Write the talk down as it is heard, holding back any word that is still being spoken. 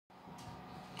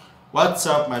What's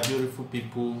up, my beautiful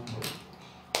people?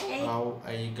 Hey. How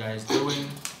are you guys doing?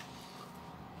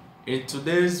 In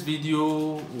today's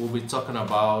video, we'll be talking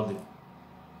about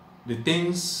the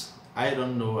things I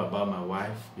don't know about my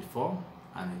wife before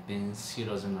and the things she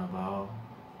doesn't know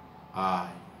about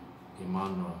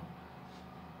Emmanuel.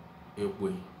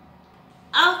 Ekwe.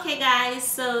 Okay guys,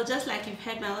 so just like you've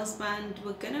heard my husband,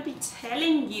 we're gonna be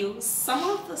telling you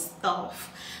some of the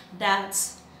stuff that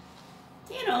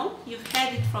you've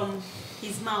heard it from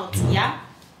his mouth. Yeah,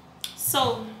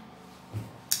 so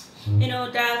there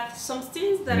are some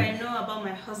things that I know about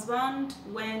my husband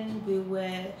when we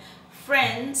were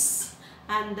friends,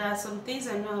 and there are some things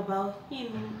I know about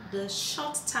him the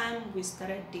short time we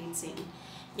started dating.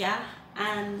 Yeah,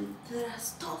 and there are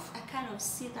stuff I kind of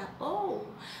see that, oh,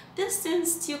 this thing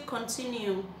still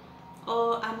continue,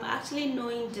 or I'm actually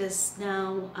knowing this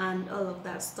now, and all of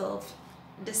that stuff.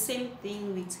 The same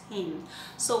thing with him.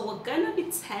 So we're gonna be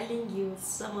telling you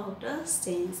some of those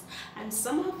things, and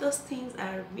some of those things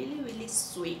are really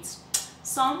sweet,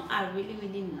 some are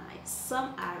really nice,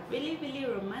 some are really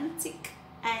romantic,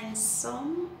 and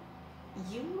some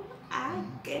you are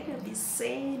gonna be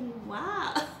saying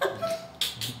wow.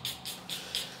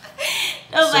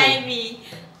 Don't mind me.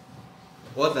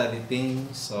 What are the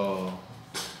things?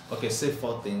 Okay, say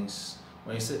 4 things.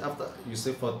 When you say after you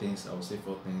say 4 things, I will say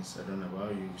 4 things I don't know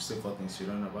about you. You say 4 things you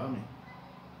don't know about me.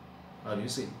 How do you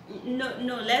say?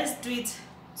 No. Let's do it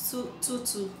two.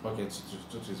 Okay,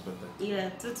 two is better.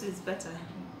 Yeah, two is better.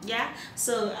 Yeah.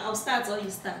 So I'll start or you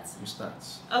start. You start.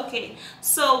 Okay.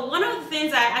 So one of the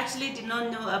things I actually did not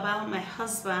know about my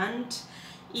husband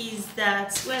is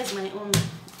that, where's my own?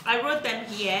 I wrote them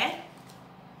here.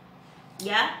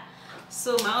 Yeah.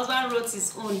 So my husband wrote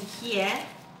his own here.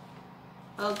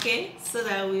 Okay, so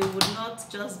that we would not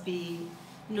just be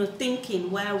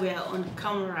thinking while we are on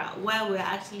camera, while we're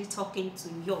actually talking to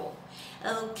you.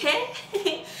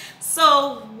 Okay.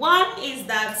 So one is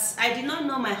that I did not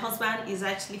know my husband is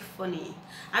actually funny.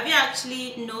 Have you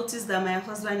actually noticed that my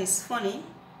husband is funny?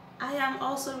 I am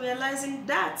also realizing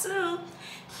that too.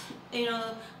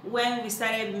 When we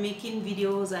started making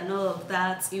videos and all of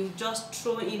that, he would just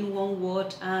throw in one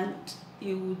word and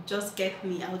you would just get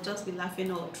me. I would just be laughing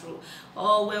all through.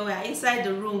 Or when we're inside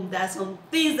the room, there are some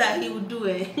things that he would do.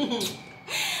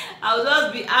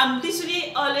 I'm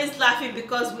literally always laughing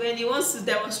because when he wants to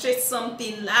demonstrate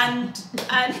something and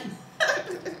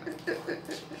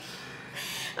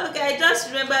okay, I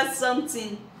just remembered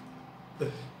something.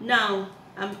 Now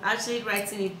I'm actually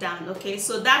writing it down. Okay,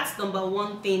 so that's number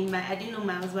one thing. I didn't know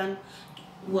my husband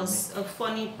was a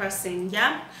funny person.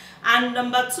 Yeah. And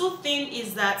number 2 thing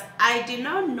is that I did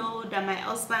not know that my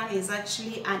husband is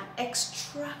actually an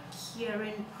extra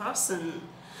caring person.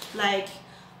 Like,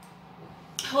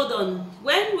 hold on,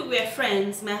 when we were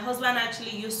friends, my husband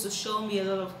actually used to show me a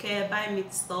lot of care, buy me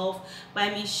stuff,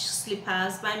 buy me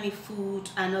slippers, buy me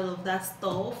food and all of that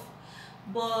stuff.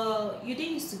 But you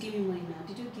didn't used to give me money now.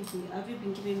 Did you give me? Have you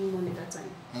been giving me money that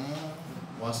time?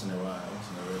 Once in a very long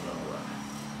while.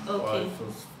 Okay. If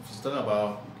it's talking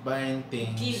about buying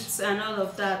things, gifts and all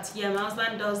of that, yeah, my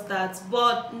husband does that.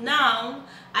 But now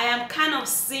I am kind of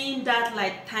seeing that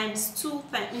like times 2,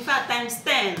 in fact times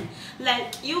 10.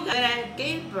 Like when I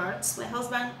gave birth, my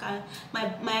husband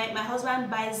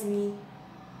buys me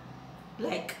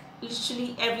like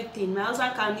literally everything. My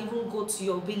husband can even go to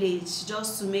your village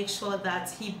just to make sure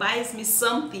that he buys me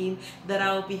something that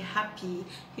I will be happy.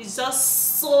 He's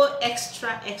just so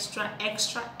extra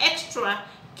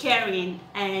caring,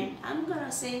 and I'm gonna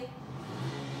say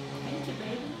thank you,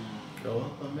 baby. You're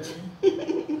welcome, baby.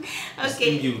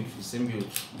 Okay. It's imbued,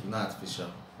 not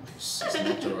artificial. It's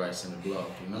natural rice in the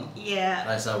blood, Yeah.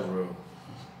 That's how we roll.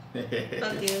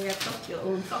 Okay, yeah, talk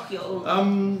your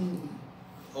own.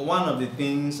 One of the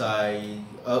things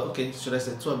okay, should I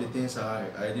say 2 of the things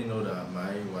I didn't know that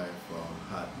my wife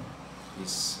had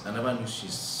is I never knew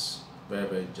she's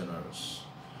very generous.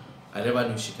 I never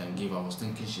knew she can give. I was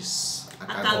thinking she's a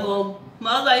kagom.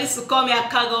 My husband used to call me a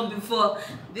kagom before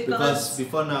because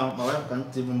before now my wife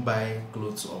can't even buy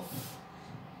clothes of.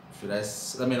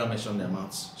 Let me not mention the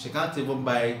amounts. She can't even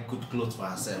buy good clothes for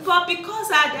herself. But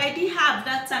because I didn't have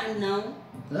that time now.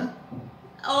 Huh?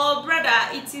 Oh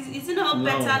brother, is it not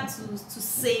better to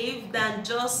save than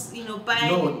just buy?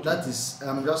 No, that is,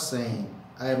 I'm just saying.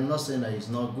 I am not saying that it's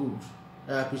not good.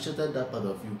 I appreciated that part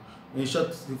of you. In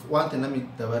short, one thing, let me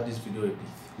divide this video a bit.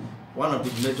 One of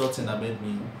the major things that made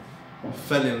me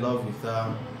fell in love with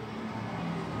her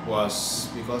was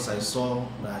because I saw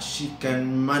that she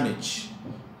can manage.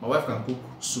 My wife can cook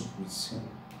soup with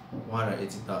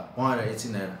 180 naira. 180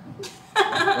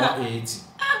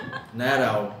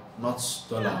 naira. not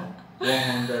dollar.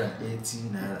 180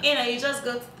 naira. You know, you just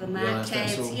go to the market,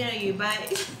 So, you buy.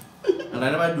 And I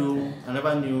never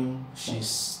knew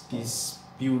she's this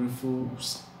beautiful,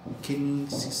 skinny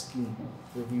skin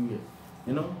everywhere.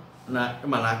 You know? Na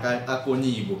manaka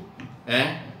akonyi Igbo.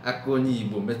 Akonyi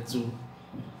Igbo metu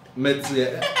onye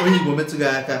Igbo metu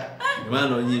ga aka.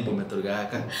 Man onye Igbo metu ga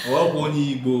aka.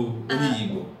 Onye Igbo.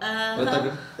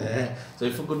 So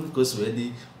if you couldn't go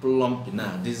the plump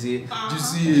na dizzy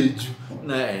age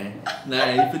na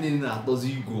if any na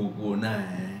dozi go na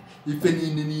if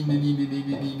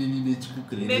any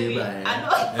chukule neba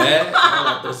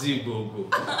dozi go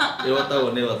e wata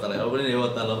one wata la obere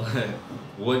wata lo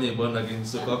wonye bona gin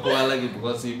so ko ala gi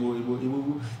because Igbo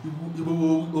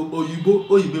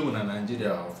oyibo na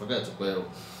Nigeria forget to go.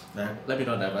 Let me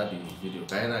know about the video.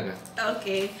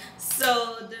 Okay,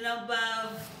 so the number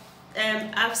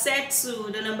I've said to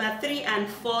the number 3 and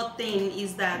 4 thing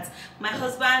is that my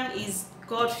husband is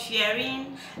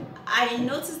God-fearing. I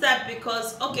noticed that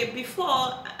because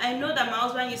before I know that my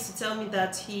husband used to tell me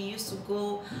that he used to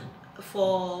go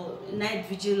for night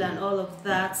vigil and all of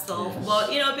that stuff, yes.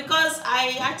 But because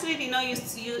I actually did not used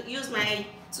to use my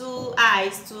 2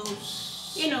 eyes to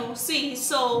see,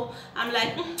 so I'm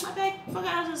like, I beg,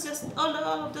 forget just all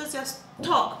of those just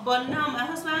talk. But now my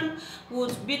husband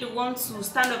would be the one to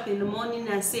stand up in the morning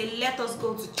and say, let us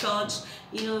go to church,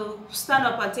 stand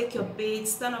up and take your bath,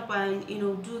 stand up and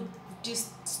do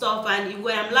this stuff. And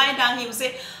when I'm lying down, he will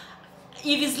say,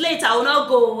 if it's late, I will not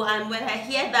go. And when I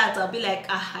hear that, I'll be like,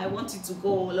 I want you to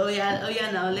go. Oh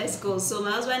yeah, now let's go. So my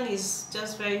husband is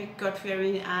just very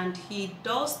God-fearing, and he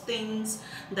does things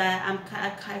that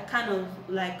I kind of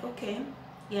like, okay,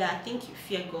 yeah, I think you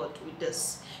fear God with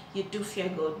this. You do fear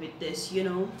God with this,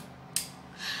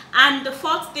 And the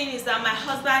 4th thing is that my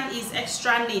husband is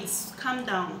extra neat. Calm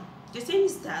down. The thing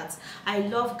is that I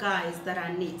love guys that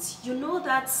are neat.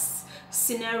 That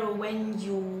scenario when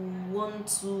you want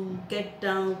to get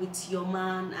down with your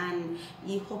man and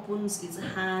he opens his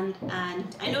hand,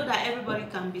 and I know that everybody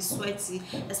can be sweaty,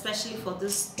 especially for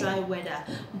this dry weather,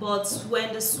 but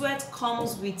when the sweat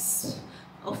comes with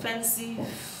offensive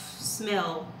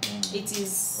smell, it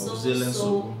is so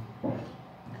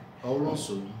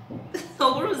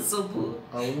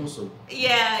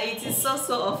yeah, it is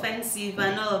so offensive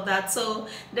and all of that. So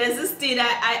there's this thing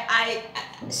I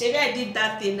did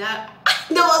that thing.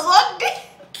 There was one day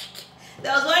my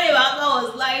husband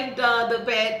was lying down on the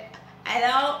bed, and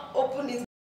I opened his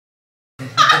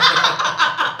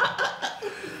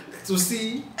to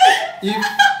see if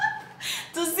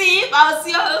I'll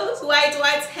see all those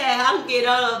white hair hanging,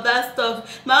 all of that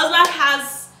stuff. My husband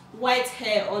has white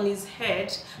hair on his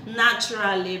head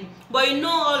naturally, but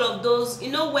all of those,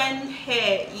 when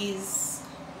hair is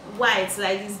white,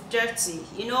 like it's dirty,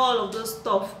 all of those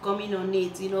stuff coming on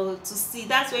it, to see,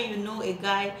 that's when a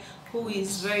guy who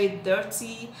is very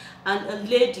dirty, and a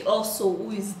lady also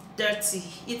who is dirty.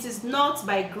 It is not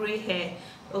by gray hair,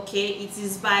 okay, it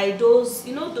is by those,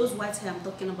 those white hair I'm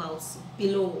talking about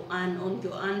below and on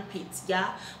your armpits.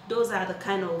 Yeah, those are the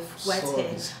kind of white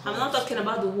hair. I'm not talking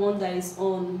about the one that is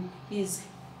on his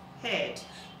head.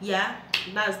 Yeah,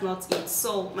 that's not it.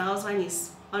 So my husband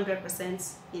is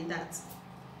 100% in that.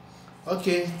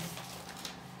 Okay,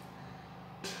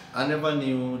 I never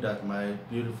knew that my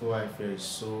beautiful wife is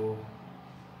so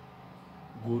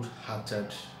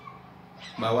good-hearted.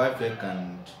 My wife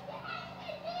can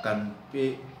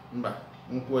pay na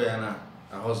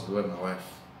a hustle with my wife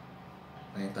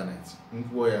on internet. A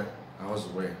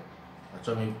hustle where I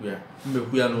try me no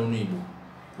Igbo.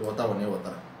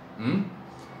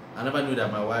 I never knew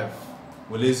that my wife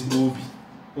was movie.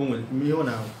 Me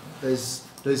now there's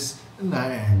I'm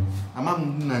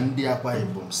Nandi Akwa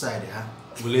Ibom side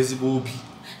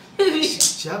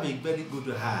she have a very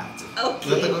good heart.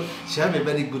 Okay. She have a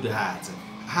very good heart.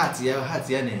 Heart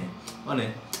on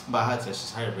it, but heart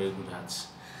she's had a very good heart.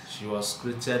 She was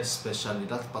created specially.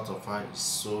 That part of her is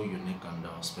so unique and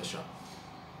special.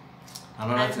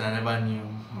 Another thing I never knew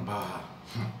about her.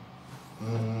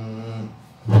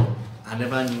 I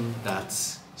never knew that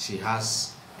she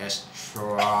has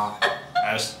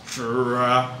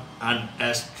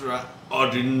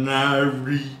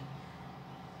extraordinary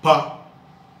power.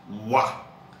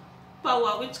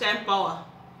 Power? Which kind of power?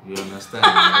 You understand?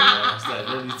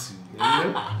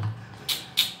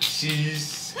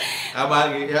 She's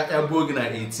about 18. You're bogging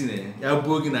at 18. You're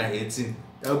bogging at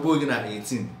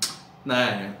 18.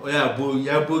 Nah,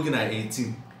 you're bogging at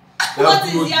 18. What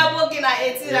is bogging at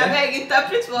 18? I beg,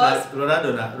 interpret for us.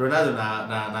 Ronaldo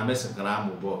na Messi can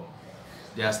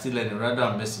they are still learning.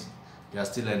 Ronaldo and Messi, they are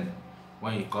still learning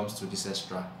when it comes to this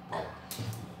extra power.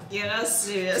 You're not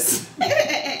serious.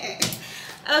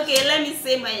 Okay, let me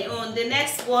say my own. The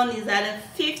next one is that the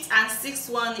fifth and sixth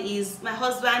one is my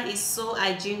husband is so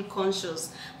hygiene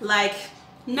conscious. Like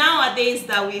nowadays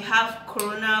that we have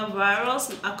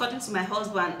coronavirus, according to my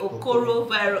husband, or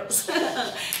coronavirus.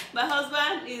 My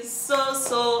husband is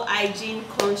so hygiene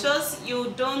conscious.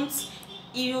 You don't,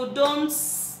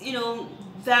 you know,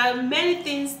 there are many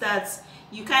things that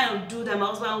you kind of do that my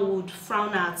husband would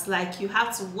frown at, like you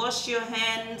have to wash your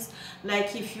hands,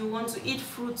 like if you want to eat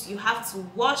fruit you have to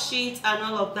wash it and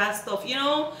all of that stuff, you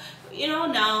know.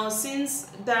 Now since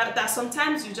that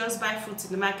sometimes you just buy fruit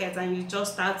in the market and you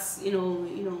just start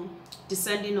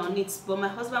descending on it, but my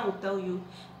husband will tell you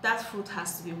that fruit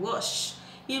has to be washed.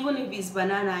 Even if it's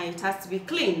banana, it has to be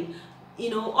clean.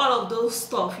 All of those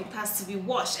stuff, it has to be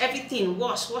washed. Everything,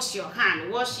 wash your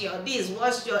hand, wash your this,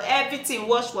 wash your everything,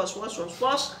 wash.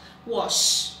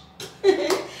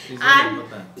 And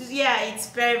yeah, it's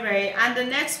very. And the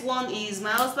next one is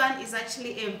my husband is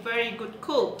actually a very good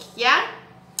cook. Yeah.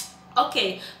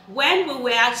 Okay, when we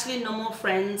were actually normal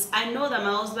friends, I know that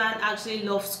my husband actually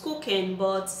loves cooking,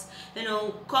 but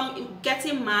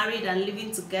getting married and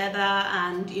living together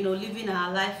and living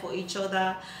our life for each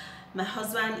other, my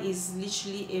husband is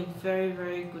literally a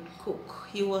very good cook.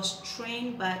 He was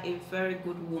trained by a very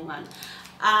good woman.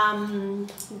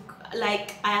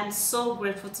 Like I am so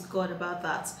grateful to God about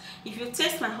that. If you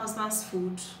taste my husband's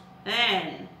food,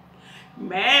 man,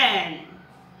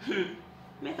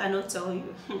 make I not tell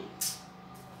you.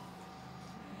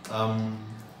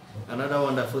 Another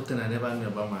wonderful thing I never knew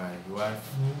about my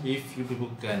wife, if you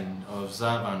people can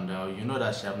observe and you know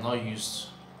that she have not used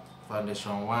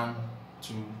foundation 1,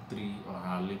 2, 3 on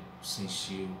her lip since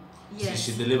she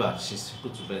delivered. She's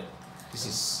put to bed. This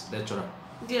is natural.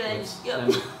 Yeah,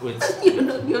 wait.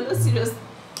 You're not serious.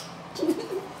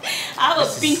 I have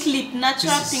a pink lip,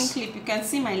 natural pink lip. You can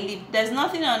see my lip. There's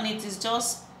nothing on it. It's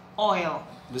just oil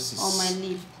on my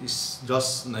lip. It's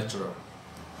just natural.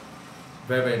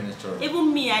 Very natural.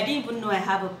 Even me, I didn't even know I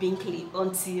have a pink lip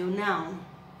until now.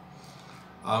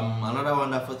 Another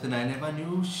wonderful thing I never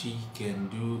knew she can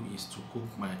do is to cook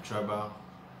my tribal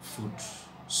food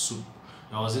soup.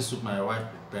 Now, was this soup my wife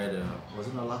prepared? Was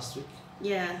it not last week?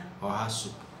 Yeah. Or her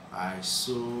soup. I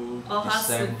so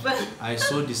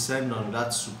descend on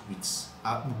that soup with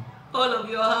apple. All of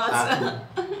your heart.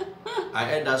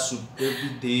 I ate that soup every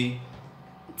day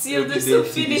till the soup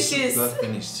finishes. The soup got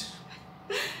finished.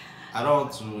 I don't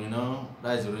want to,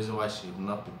 that is the reason why she did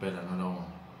not prepare another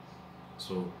one.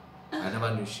 So I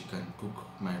never knew she can cook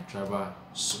my tribal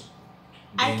soup.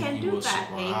 I can do that,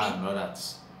 baby. Not that.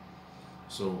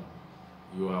 So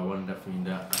you are wonderful in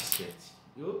that aspect.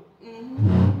 You?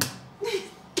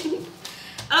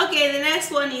 Okay, the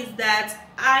next one is that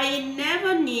I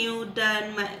never knew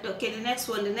that the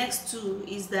next two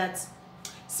is that,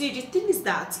 see, the thing is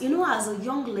that, as a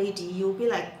young lady, you'll be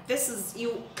like,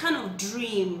 you kind of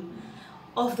dream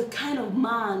of the kind of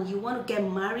man you want to get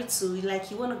married to. Like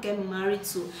you want to get married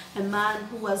to a man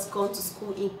who has gone to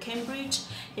school in Cambridge,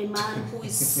 a man who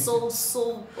is so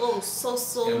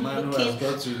a man looking who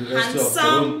has gone to the University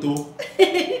handsome, of Toronto.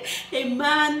 a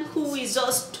man who is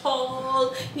just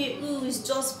tall, who is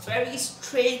just very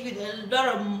straight with a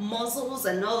lot of muscles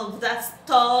and all of that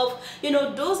stuff.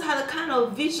 Those are the kind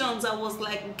of visions I was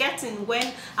like getting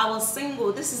when I was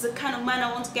single. This is the kind of man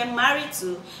I want to get married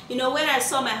to. When I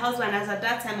saw my husband as at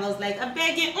that time, I was like, I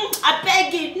beg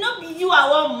it, not be you I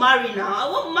won't marry now. I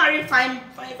won't marry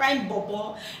fine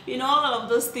bobo, all of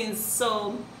those things.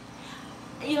 So,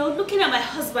 looking at my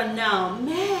husband now,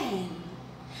 man,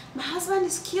 my husband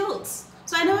is cute.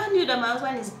 So I never knew that my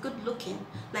husband is good looking.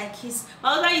 Like my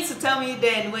husband used to tell me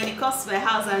then when he comes to my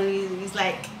house and he's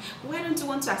like, why don't you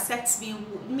want to accept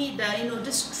me that,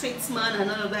 this straight man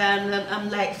and all of that, and I'm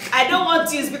like, I don't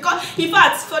want you, because in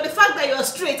fact, for the fact that you're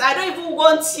straight, I don't even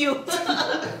want you.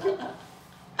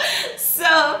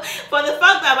 So for the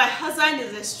fact that my husband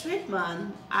is a straight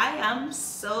man, I am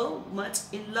so much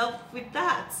in love with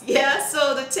that. Yeah,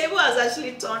 so the table has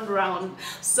actually turned around.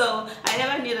 So I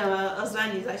never knew that my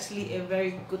husband is actually a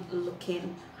very good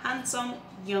looking, handsome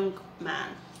young man.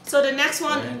 So the next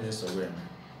one.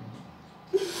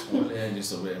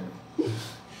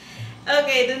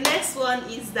 Okay, the next one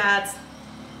is that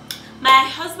my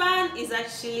husband is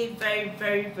actually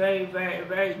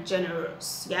very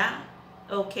generous. Yeah.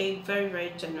 Okay,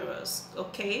 very generous.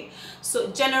 Okay,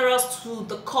 so generous to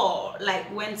the core. Like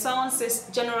when someone says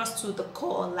generous to the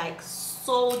core, like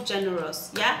so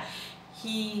generous. Yeah,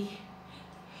 he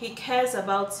cares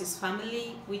about his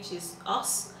family, which is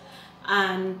us,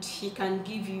 and he can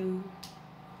give you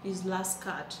his last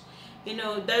card. You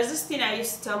know, there's this thing I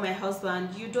used to tell my husband.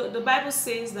 The Bible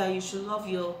says that you should love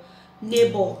your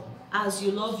neighbor as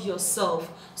you love yourself.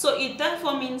 So it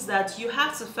therefore means that you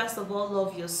have to first of all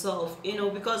love yourself, you know,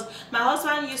 because my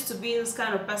husband used to be this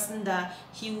kind of person that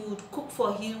he would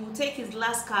take his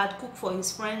last card, cook for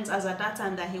his friends, as at that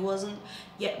time that he wasn't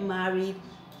yet married,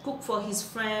 cook for his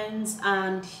friends,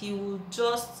 and he would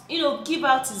just, you know, give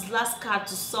out his last card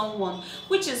to someone,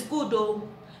 which is good though.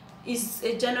 Is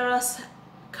a generous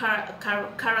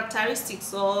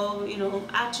characteristics, or you know,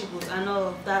 attributes and all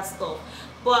of that stuff.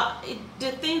 But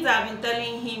the things that I've been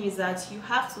telling him is that you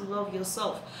have to love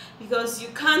yourself, because you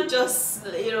can't just,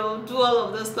 you know, do all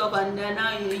of this stuff and then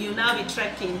now you now be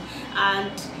trekking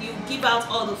and you give out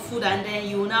all the food and then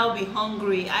you will now be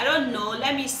hungry. I don't know,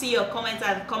 let me see your comments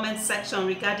at the comment section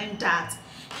regarding that.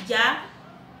 Yeah,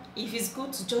 if it's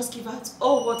good to just give out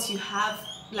all what you have,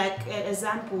 like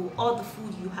example, all the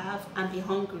food you have and be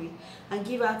hungry, and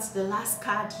give out the last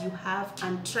card you have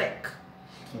and trek.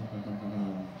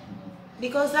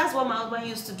 Because that's what my husband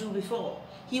used to do before.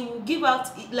 He would give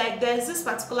out, like there's this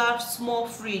particular small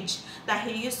fridge that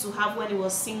he used to have when he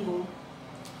was single.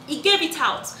 He gave it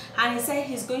out and he said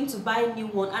he's going to buy a new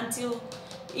one until,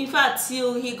 in fact,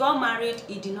 till he got married,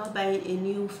 he did not buy a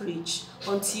new fridge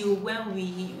until when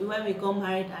we got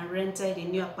married and rented a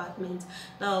new apartment.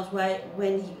 That was why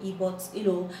when he bought, you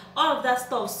know, all of that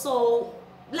stuff. So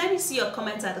let me see your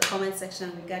comments at the comment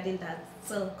section regarding that.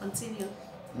 So continue.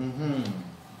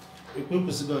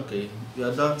 Okay, you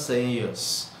are done saying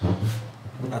yes.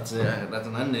 That's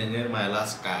my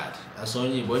last card. I saw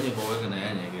you when you go working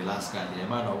the last card. The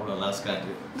man of the last card.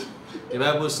 The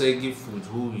Bible says give food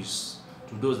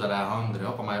to those that are hungry.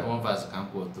 How come my own verse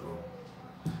can't go through?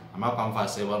 I'm not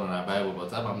comfortable on the Bible,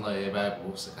 but I'm not a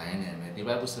Bible. The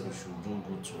Bible said we should do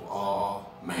good to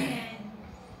all men.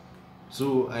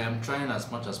 So I am trying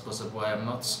as much as possible. I am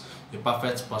not a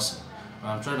perfect person.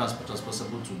 I'm trying as much as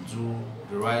possible to do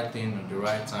the right thing at the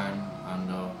right time, and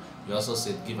you also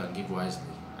said give and give wisely.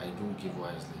 I do give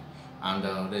wisely,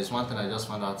 and there's one thing I just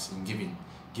found out in giving: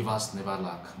 givers never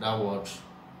lack. That word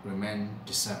remain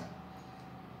the same.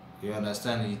 You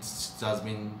understand? It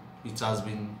has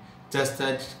been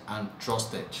tested and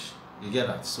trusted. You get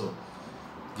that? So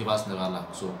givers never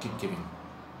lack. So keep giving.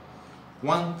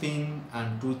 One thing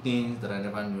and two things that I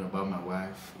never knew about my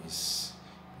wife is,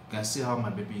 you can see how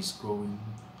my baby is growing,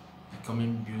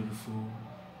 becoming beautiful,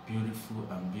 beautiful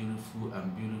and beautiful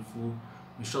and beautiful.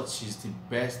 In short, she's the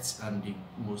best and the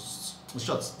most, in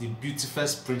short, the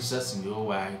beautifulest princess in the whole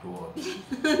wide world.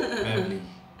 Beverly.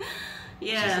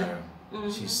 Yeah.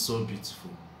 She's so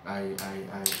beautiful. I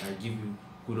give you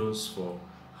kudos for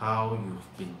how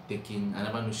you've been taking. I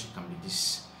never knew she can be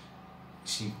this.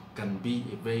 She can be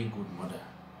a very good mother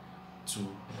to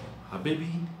her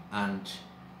baby and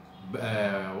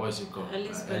what is it called?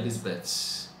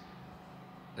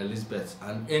 Elizabeth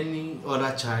and any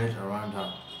other child around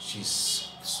her.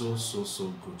 She's so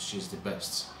good. She's the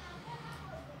best.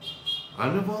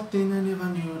 Another thing I never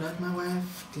knew that my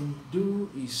wife can do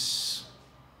is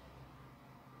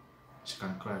she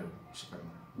can cry. She can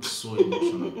be so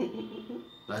emotional.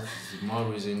 That is the more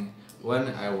reason when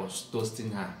I was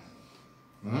toasting her,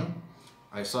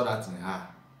 I saw that in her,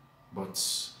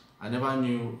 but I never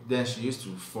knew. Then she used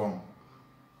to form.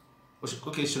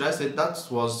 Okay, should I say that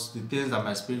was the things that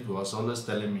my spirit was always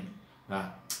telling me,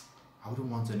 that I wouldn't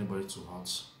want anybody to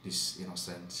hurt this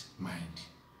innocent mind,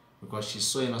 because she's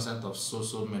so innocent of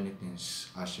so many things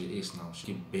as she is now. She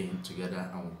keep being together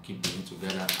and we'll keep being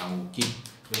together and we'll keep,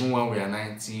 even when we are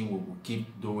 90, we will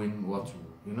keep doing what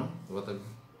we, you know, what I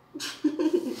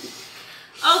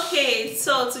Okay,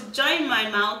 so to join my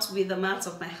mouth with the mouth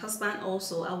of my husband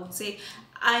also, I would say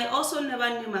I also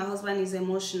never knew my husband is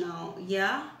emotional.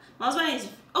 Yeah, my husband is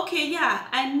okay. Yeah,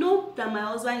 I know that my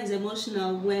husband is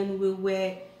emotional when we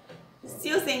were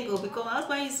still single, because my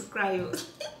husband used to cry.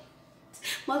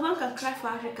 My husband can cry for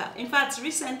Africa. In fact,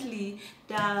 recently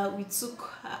that we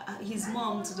took his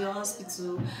mom to the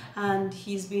hospital, and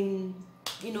he's been,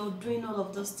 you know, doing all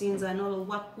of those things and all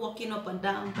of walking up and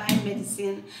down, buying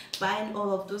medicine, buying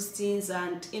all of those things,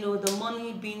 and you know, the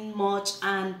money being much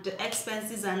and the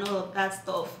expenses and all of that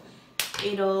stuff.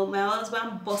 You know, my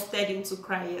husband busted into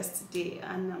cry yesterday,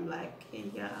 and I'm like,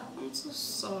 yeah, I'm so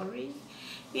sorry.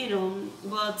 You know,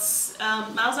 but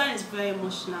my husband is very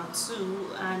emotional too,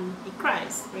 and he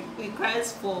cries. He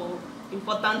cries for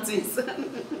important things. But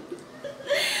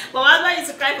my husband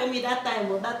used to cry for me that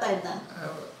time, or that time that.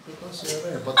 Because you're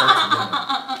very important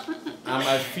to me. And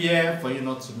I fear for you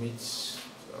not to meet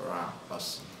the right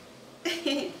person.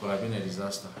 But I've been a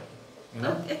disaster. You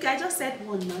know? Okay, I just said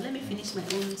one now. Let me finish my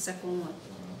own second one.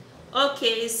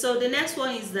 Okay, so the next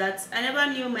one is that I never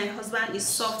knew my husband is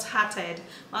soft-hearted.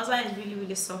 My husband is really,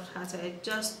 really soft-hearted.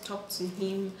 Just talk to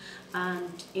him,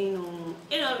 and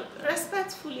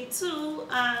respectfully too,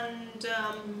 and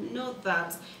know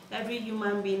that every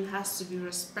human being has to be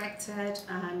respected,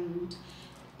 and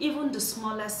even the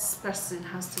smallest person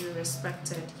has to be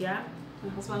respected. Yeah,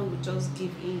 my husband will just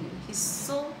give in. He's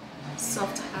so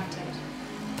soft-hearted.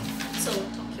 So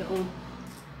talk your own.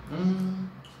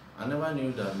 I never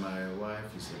knew that my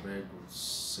wife is a very good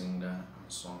singer and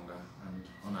songer, and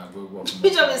on a good work.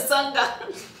 Which of is songer?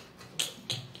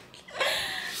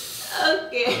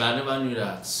 Okay. But I never knew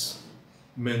that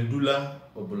Mendula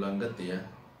Obulangatea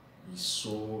is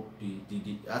so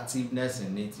the activeness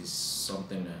in it is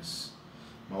something else.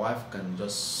 My wife can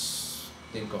just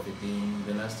think of a thing,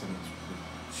 the next thing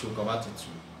she'll convert it to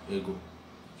ego.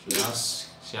 She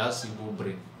has Igbo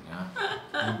brain. Yeah.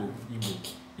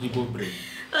 Igbo brain.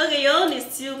 Okay, your own is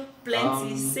still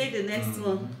plenty. Say the next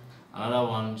one. Another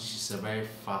one, she's a very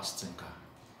fast thinker.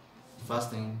 Fast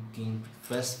thinking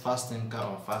or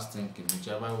fast thinking,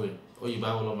 whichever way. Oh, you buy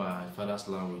all of my father's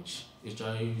language. You it's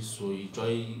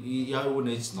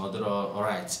not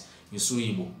alright. You so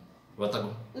Igbo. What I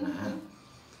go?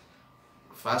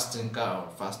 Fast thinker or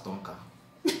fast thinker.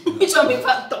 Which one be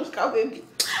fast thinker, baby?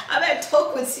 I better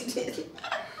talk with you.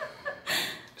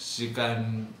 She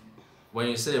can, when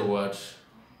you say a word,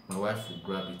 my wife will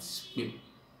grab it. Beep.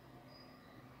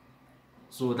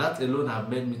 So that alone have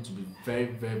made me to be very,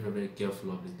 very, very, very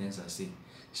careful of the things I say.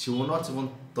 She will not even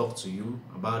talk to you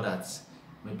about that.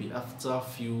 Maybe after a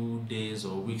few days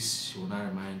or weeks, she will not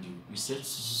remind you. You said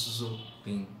so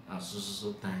thing at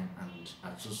so time and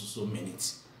at so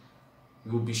minutes.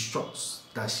 You will be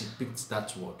shocked that she picked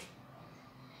that word.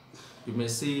 You may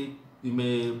say, you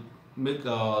may make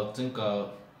her think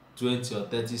 20 or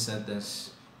 30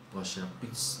 sentences, but she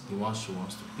picks the one she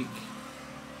wants to pick,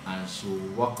 and she will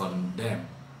work on them.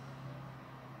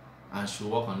 And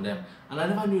I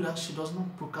never knew that she does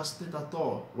not procrastinate at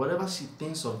all. Whatever she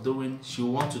thinks of doing, she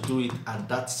will want to do it at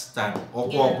that time.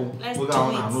 Let's do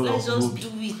it. Let's just do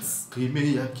it.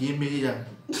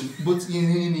 But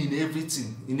in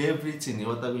everything,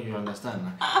 what you understand?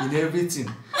 In everything.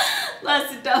 Let's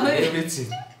sit down. In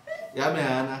everything. Yeah,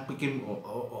 man, picking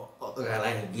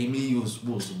like give me use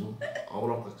boost.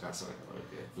 All of the castle.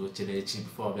 Okay, go to the cheap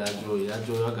before I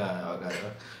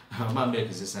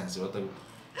make sense. What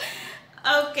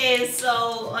Okay,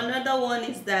 so another one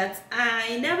is that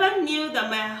I never knew that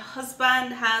my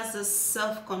husband has a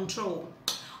self-control.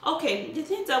 Okay, the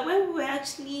thing that when we were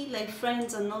actually like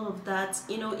friends and all of that,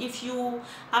 if you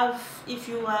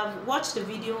have watched the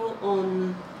video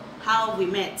on how we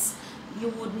met, you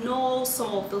would know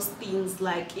some of those things.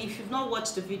 Like if you've not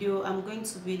watched the video, I'm going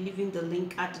to be leaving the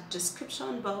link at the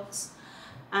description box,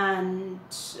 and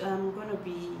I'm gonna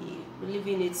be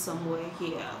leaving it somewhere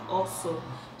here also,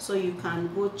 so you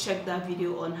can go check that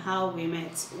video on how we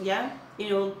met. Yeah,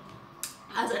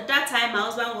 as at that time my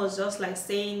husband was just like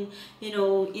saying,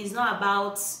 it's not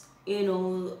about, he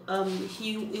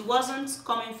wasn't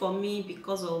coming for me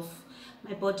because of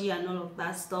my body and all of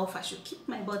that stuff. I should keep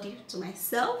my body to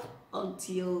myself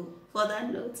until further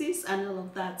notice and all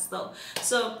of that stuff.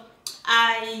 So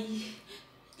I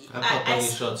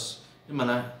shots. If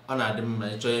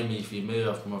you may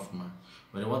have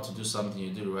when you want to do something,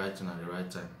 you do the right thing at the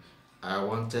right time. I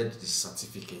wanted the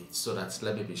certificate so that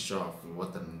let me be sure of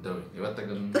what I'm doing. What I'm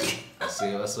going to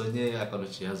say, I can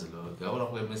cheers a lot. I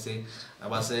want to say, I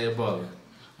was say, Bob,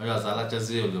 I was a lot of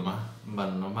zeal,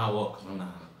 but no matter what.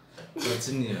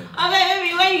 Continue. Okay,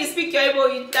 maybe when you speak your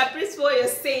Igbo, you interpret what you're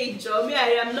saying, Joe. Me,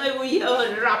 I am not even here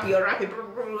on rap. You're rapping,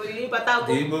 but I'll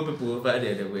go. The Igbo people over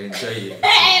there, they will enjoy it.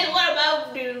 And what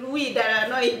about the we that are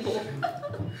not Igbo?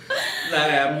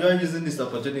 I'm not using this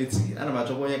opportunity. And I'm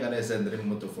trying to send the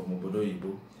motor from Obodo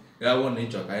Igbo. I want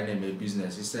nature kind of a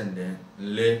business. You send there,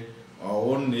 lay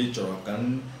or own nature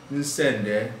can send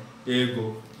there.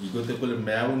 Ego, you go to call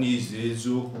my own easy,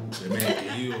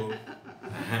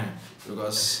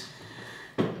 because.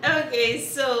 Okay,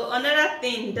 so another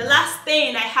thing, the last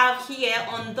thing I have here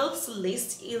on this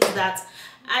list is that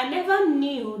I never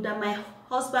knew that my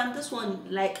husband, this one,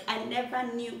 like I never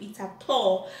knew it at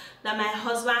all, that my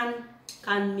husband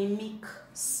can mimic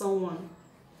someone.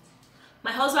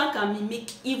 My husband can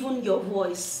mimic even your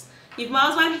voice. If my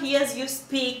husband hears you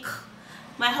speak,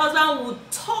 my husband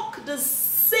would talk the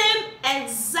same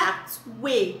exact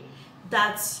way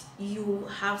that you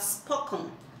have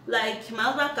spoken. Like my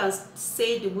husband can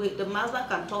say my husband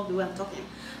can talk the way I'm talking.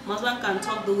 My husband can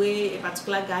talk the way a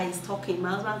particular guy is talking.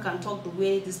 My husband can talk the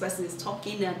way this person is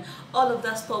talking and all of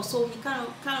that stuff. So he kind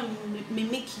of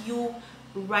mimic you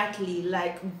rightly,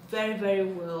 like very, very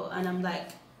well. And I'm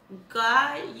like,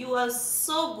 guy, you are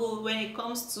so good when it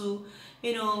comes to,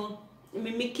 you know,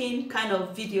 mimicking kind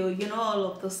of video, you know, all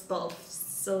of the stuff.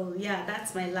 So yeah,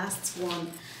 that's my last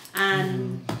one.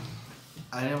 And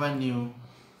I never knew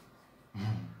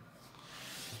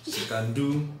she can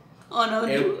do oh no,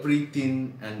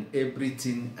 everything and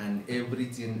everything and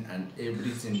everything and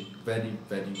everything very,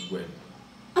 very well.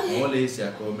 Always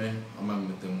ya come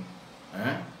meeting.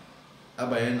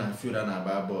 Abaye na field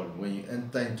and ball when you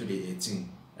enter into the 18.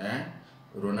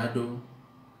 Ronaldo,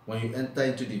 when you enter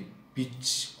into the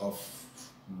pitch of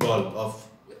ball of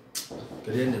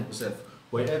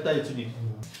when you enter into the.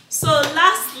 So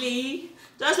lastly,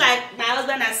 just like my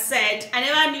husband has said, I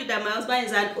never knew that my husband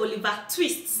is an Oliver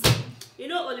Twist. You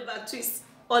know Oliver Twist,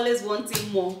 always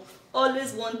wanting more,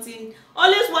 always wanting,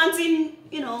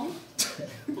 you know,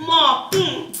 more.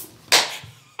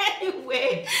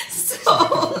 Anyway,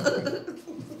 so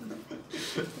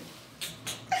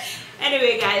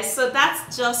anyway, guys, so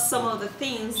that's just some of the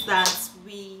things that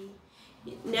we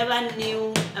never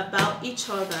knew about each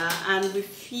other, and we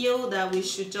feel that we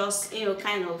should just, you know,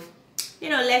 kind of, you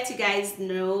know, let you guys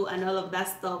know and all of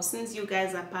that stuff, since you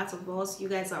guys are part of us, you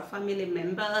guys are family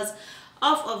members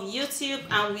of YouTube,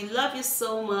 and we love you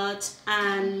so much.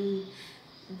 And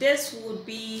this would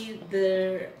be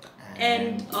the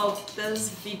end of this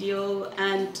video,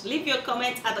 and leave your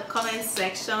comment at the comment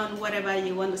section, whatever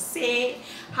you want to say.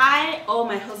 Hi, or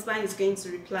my husband is going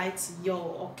to reply to you.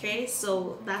 Okay,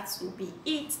 so that will be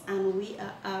it, and we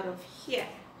are out of here.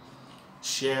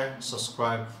 Share,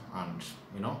 subscribe, and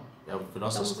you know, if you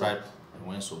don't subscribe, and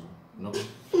when so, you know.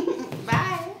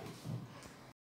 Bye.